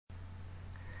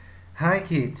Hi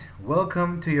kids,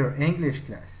 welcome to your English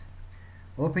class.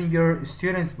 Open your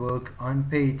student's book on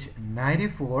page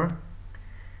 94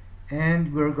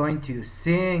 and we're going to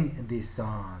sing this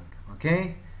song,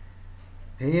 okay?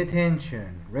 Pay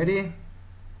attention. Ready?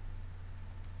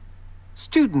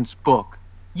 Student's Book,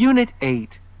 Unit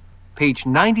 8, page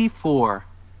 94.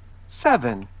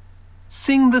 7.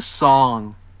 Sing the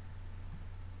song.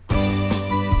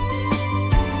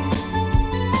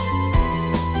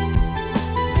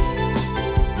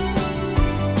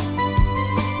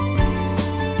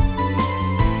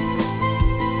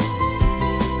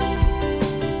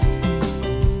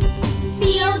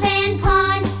 Field and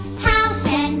pond, house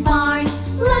and barn.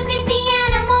 Look at the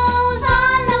animals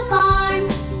on the farm.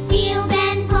 Field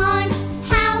and pond,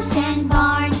 house and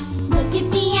barn. Look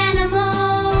at the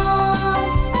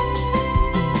animals.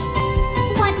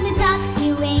 What's the duck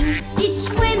doing? It's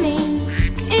swimming.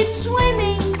 It's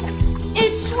swimming.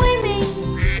 It's swimming.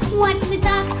 What's the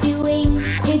duck doing?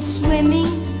 It's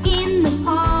swimming in the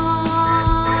pond.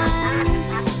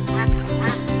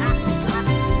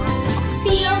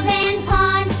 Field and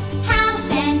pond, house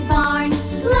and barn.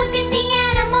 Look at the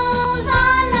animals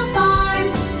on the farm.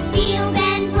 Field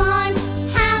and pond,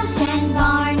 house and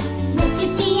barn. Look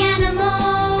at the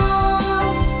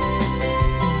animals.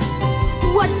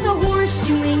 What's the horse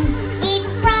doing?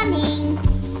 It's running.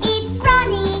 It's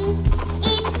running.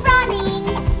 It's running.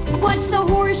 What's the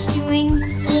horse doing?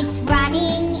 It's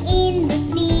running in the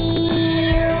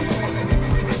field.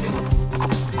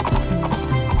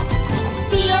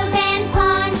 Field and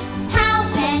pond,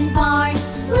 house and barn.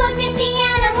 Look at the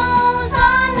animals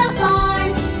on the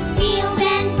farm. Field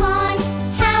and pond,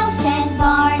 house and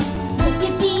barn. Look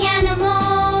at the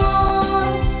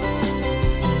animals.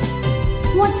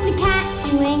 What's the cat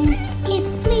doing?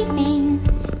 It's sleeping.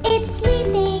 It's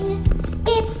sleeping.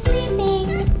 It's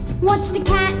sleeping. What's the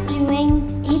cat doing?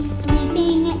 It's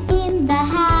sleeping in the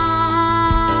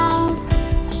house.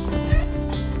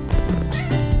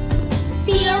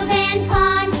 Field and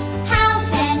pond,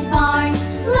 house and barn.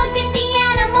 Look at the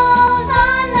animals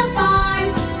on the farm.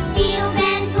 Field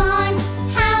and pond,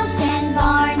 house and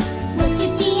barn. Look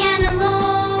at the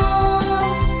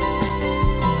animals.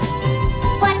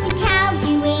 What's the cow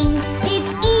doing?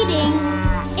 It's eating.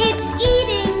 It's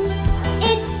eating.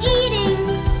 It's eating.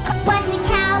 What's the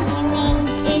cow doing?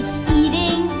 It's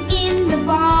eating in the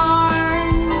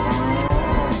barn.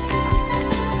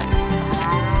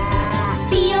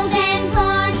 Field and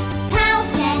pond,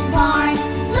 house and barn.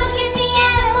 Look at the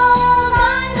animals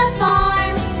on the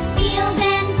farm. Field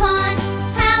and pond,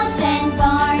 house and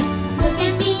barn. Look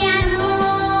at the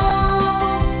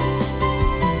animals.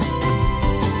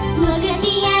 Look at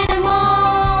the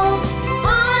animals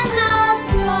on the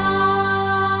farm.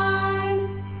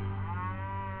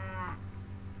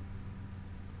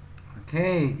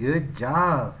 Okay, good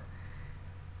job.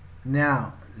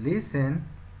 Now, listen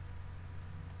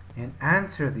and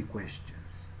answer the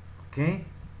questions. Okay?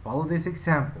 Follow this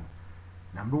example.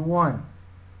 Number 1.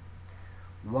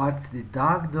 What's the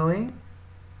dog doing?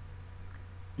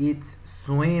 It's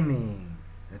swimming.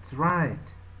 That's right.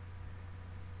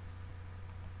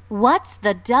 What's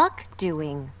the duck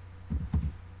doing?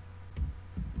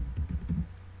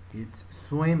 It's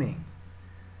swimming.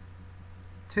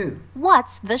 2.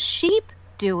 What's the sheep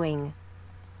doing?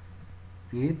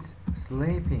 It's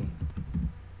sleeping.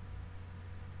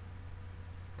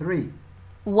 3.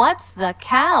 What's the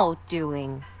cow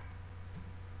doing?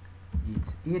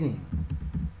 It's eating.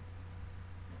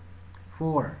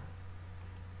 4.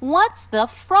 What's the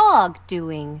frog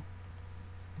doing?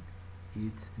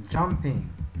 It's jumping.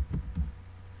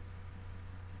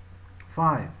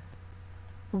 5.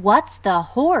 What's the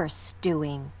horse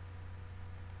doing?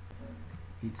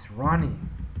 It's running.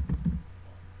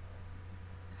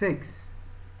 6.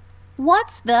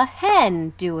 What's the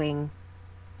hen doing?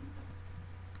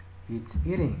 It's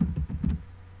eating.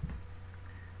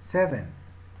 7.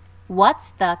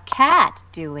 What's the cat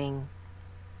doing?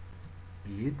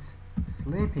 It's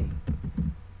sleeping.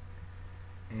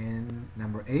 And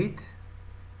number 8.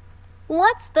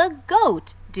 What's the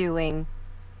goat doing?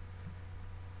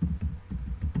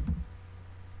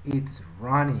 It's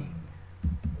running.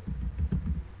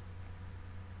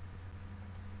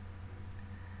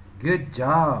 Good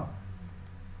job.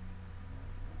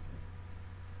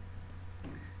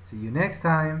 See you next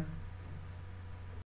time.